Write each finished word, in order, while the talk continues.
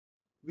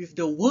With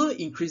the world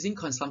increasing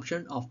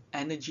consumption of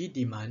energy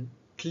demand,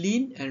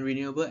 clean and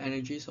renewable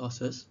energy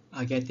sources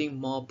are getting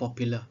more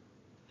popular.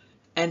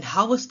 And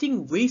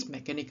harvesting waste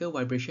mechanical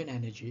vibration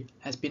energy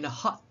has been a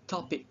hot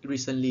topic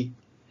recently.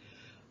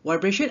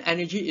 Vibration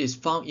energy is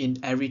found in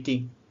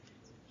everything,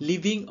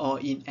 living or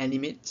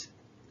inanimate,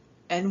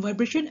 and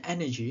vibration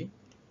energy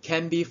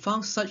can be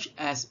found such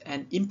as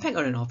an impact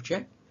on an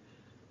object,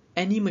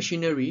 any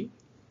machinery,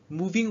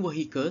 moving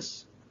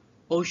vehicles,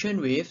 ocean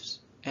waves,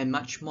 and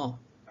much more.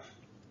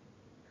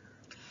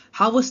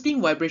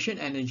 Harvesting vibration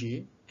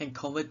energy and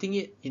converting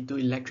it into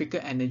electrical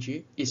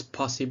energy is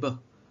possible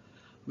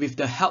with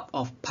the help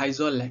of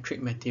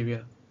piezoelectric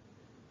material.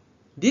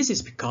 This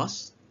is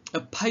because a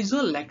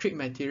piezoelectric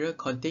material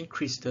contains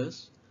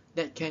crystals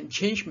that can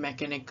change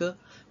mechanical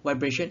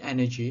vibration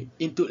energy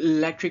into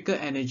electrical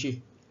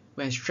energy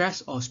when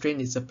stress or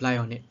strain is applied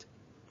on it.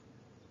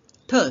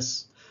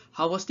 Thus,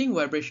 harvesting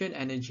vibration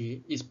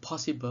energy is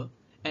possible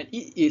and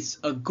it is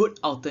a good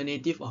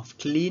alternative of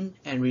clean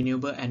and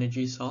renewable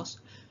energy source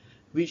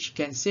which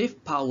can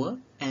save power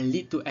and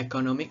lead to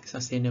economic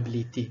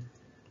sustainability.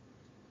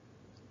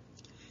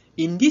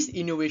 In this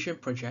innovation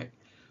project,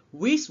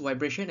 waste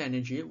vibration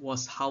energy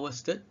was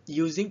harvested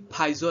using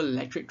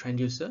piezoelectric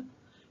transducer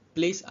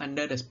placed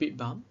under the speed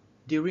bump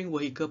during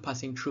vehicle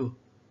passing through.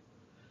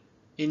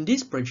 In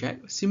this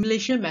project,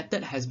 simulation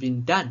method has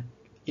been done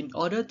in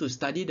order to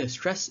study the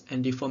stress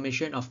and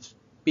deformation of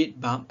speed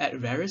bump at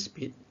various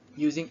speeds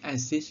using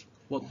ANSYS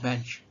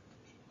workbench.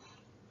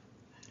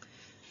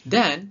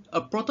 Then,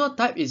 a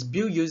prototype is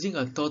built using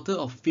a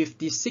total of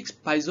 56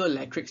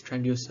 piezoelectric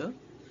transducer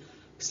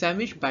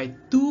sandwiched by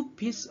 2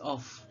 pieces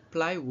of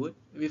plywood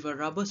with a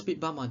rubber speed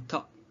bump on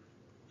top.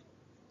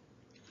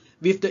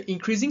 With the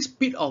increasing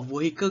speed of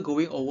vehicle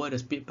going over the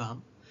speed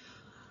bump,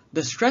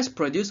 the stress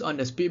produced on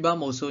the speed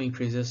bump also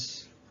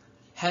increases,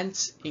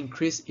 hence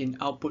increase in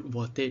output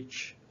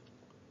voltage.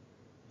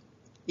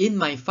 In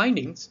my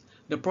findings,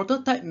 the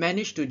prototype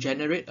managed to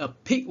generate a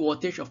peak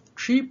voltage of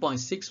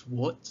 3.6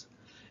 volts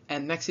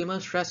and maximum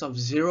stress of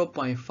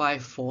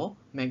 0.54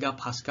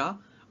 megapascal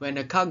when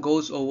the car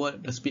goes over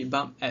the speed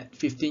bump at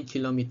 15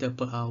 km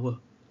per hour.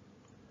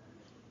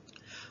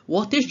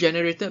 Voltage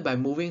generated by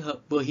moving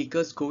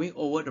vehicles going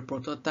over the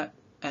prototype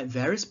at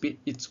various speeds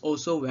is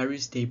also very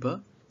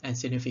stable and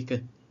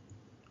significant.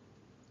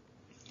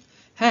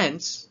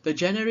 Hence, the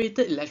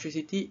generated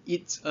electricity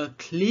is a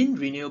clean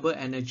renewable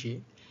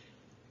energy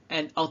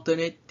and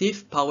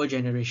alternative power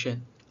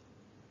generation.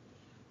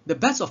 The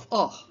best of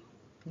all,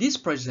 this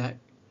project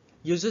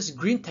uses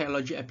green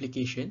technology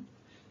application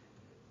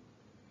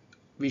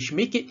which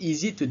make it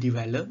easy to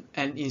develop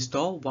and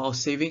install while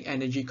saving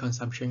energy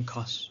consumption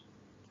costs.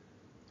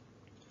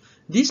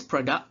 This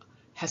product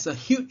has a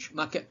huge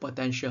market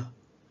potential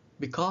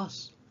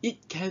because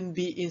it can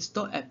be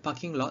installed at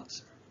parking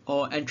lots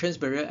or entrance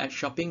barrier at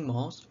shopping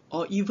malls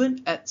or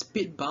even at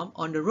speed bump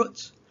on the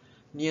roads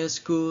near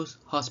schools,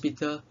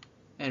 hospital,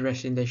 and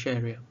residential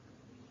area.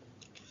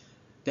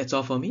 That's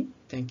all for me.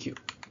 Thank you.